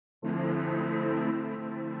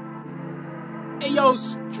Hey, yo,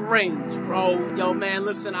 StrÄnge, bro. Yo, man,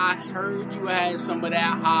 listen, I heard you had some of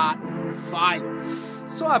that hot fire.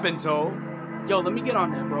 So I've been told. Yo, let me get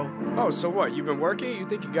on that, bro. Oh, so what? You been working? You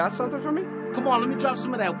think you got something for me? Come on, let me drop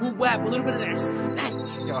some of that woo-wap, a little bit of that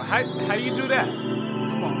stank. Yo, how do you do that?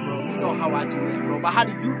 Come on, bro. You know how I do that, bro. But how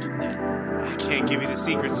do you do that? I can't give you the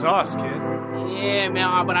secret sauce, kid. Yeah,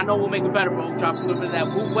 man, but I know we'll make it better, bro. Drop a little bit of that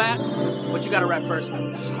woo-wap, but you gotta rap first,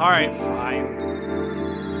 though. Alright, fine.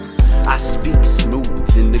 I speak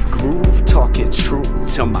smooth in the groove, talking true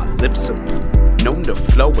till my lips are blue. Known to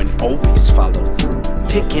flow and always follow through.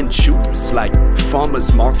 Pick and choose like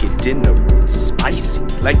farmer's market dinner. Spicy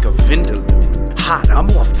like a vindaloo. Hot, I'm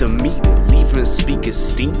off the meter, leaving speakers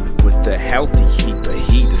steaming with a healthy heap of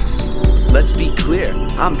heaters. Let's be clear,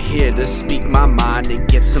 I'm here to speak my mind and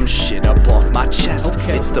get some shit up off my chest.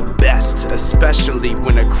 Okay. It's the best, especially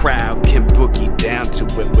when a crowd can boogie down to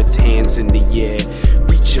it with hands in the air,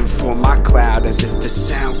 reaching for my cloud as if the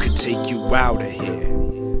sound could take you out of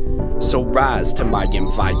here. So rise to my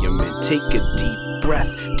environment, take a deep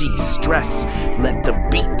breath, de-stress. Let the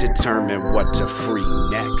beat determine what to free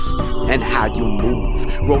next and how you move.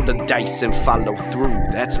 Roll the dice and follow through.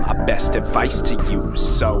 That's my best advice to you.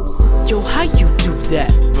 So, yo, how you do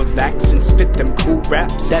that? Relax and spit them cool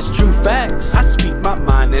raps. That's true facts. I speak my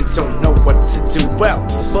mind and don't know what to do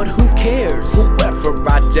else. But who cares? Whoever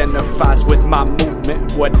identifies with my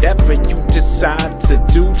movement, whatever you decide to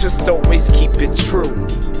do, just always keep it true.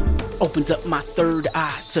 Opened up my third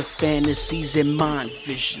eye to fantasies and mind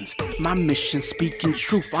visions. My mission, speaking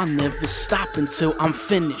truth, I'll never stop until I'm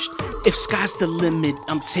finished. If sky's the limit,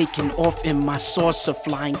 I'm taking off in my saucer,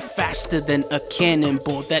 flying faster than a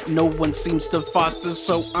cannonball that no one seems to foster.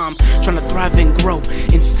 So I'm trying to thrive and grow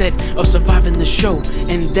instead of surviving the show.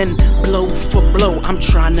 And then blow for blow, I'm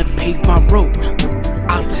trying to pave my road.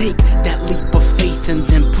 I'll take that leap of faith and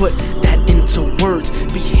then put that into words.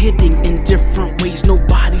 Be hitting in different ways,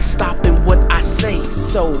 nobody stopping what I say.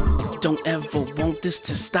 So don't ever want this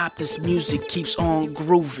to stop. This music keeps on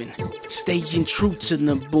grooving, staying true to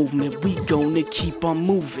the movement. We gonna keep on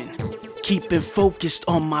moving, keeping focused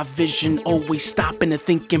on my vision, always stopping to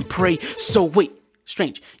think and pray. So wait,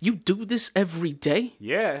 StrÄnge, you do this every day?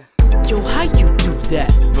 Yeah. Yo, how you do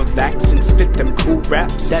that? Relax and spit them cool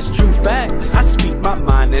raps. That's true facts. I speak my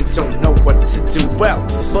mind and don't know what to do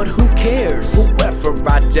else. But who cares? Whoever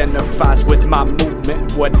identifies with my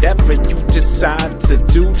movement, whatever you decide to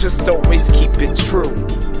do, just always keep it true.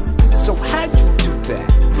 So how you do that?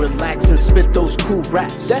 Relax and spit those cool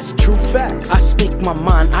raps. That's true facts. I speak my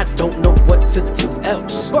mind, I don't know what to do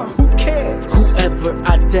else. But who cares? Whoever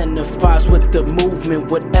identifies with the movement,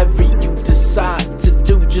 whatever you decide to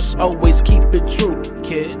do, just always keep it true,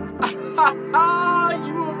 kid.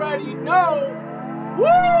 You already know.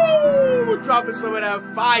 Woo! We're dropping some of that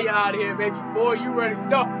fire out here, baby boy. You already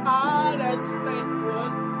know. That thing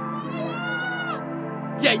was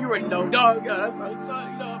fire. Yeah, you already know, dog. Yeah, that's what I'm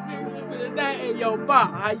saying. You know what I mean? Hey, yo,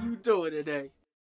 Bob, how you doing today?